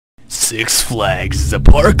Six Flags is a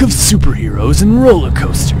park of superheroes and roller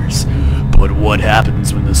coasters. But what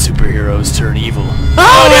happens when the superheroes turn evil?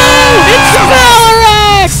 Oh no! It's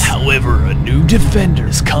Valorant! However, a new defender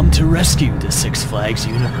has come to rescue the Six Flags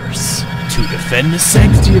universe. To defend the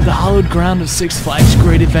sanctity of the hallowed ground of Six Flags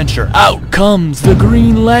Great Adventure, out comes the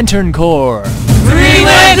Green Lantern Corps! Green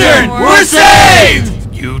Lantern! We're saved!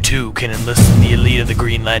 You too can enlist in the elite of the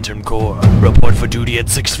Green Lantern Corps, report for duty at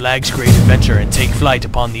Six Flags Great Adventure, and take flight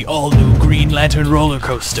upon the all-new Green Lantern roller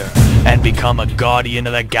coaster, and become a guardian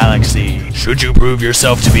of the galaxy. Should you prove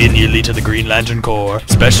yourself to be in the elite of the Green Lantern Corps,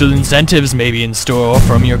 special incentives may be in store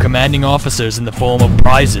from your commanding officers in the form of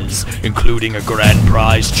prizes, including a grand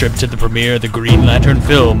prize trip to the premiere of the Green Lantern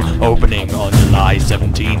film, opening on July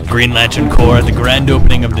 17th. Green Lantern Corps at the grand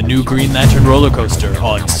opening of the new Green Lantern roller coaster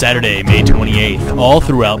on Saturday, May 28th, all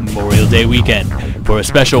throughout Memorial Day weekend. For a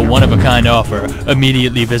special one-of-a-kind offer,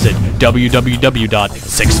 immediately visit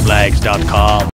www.sixflags.com.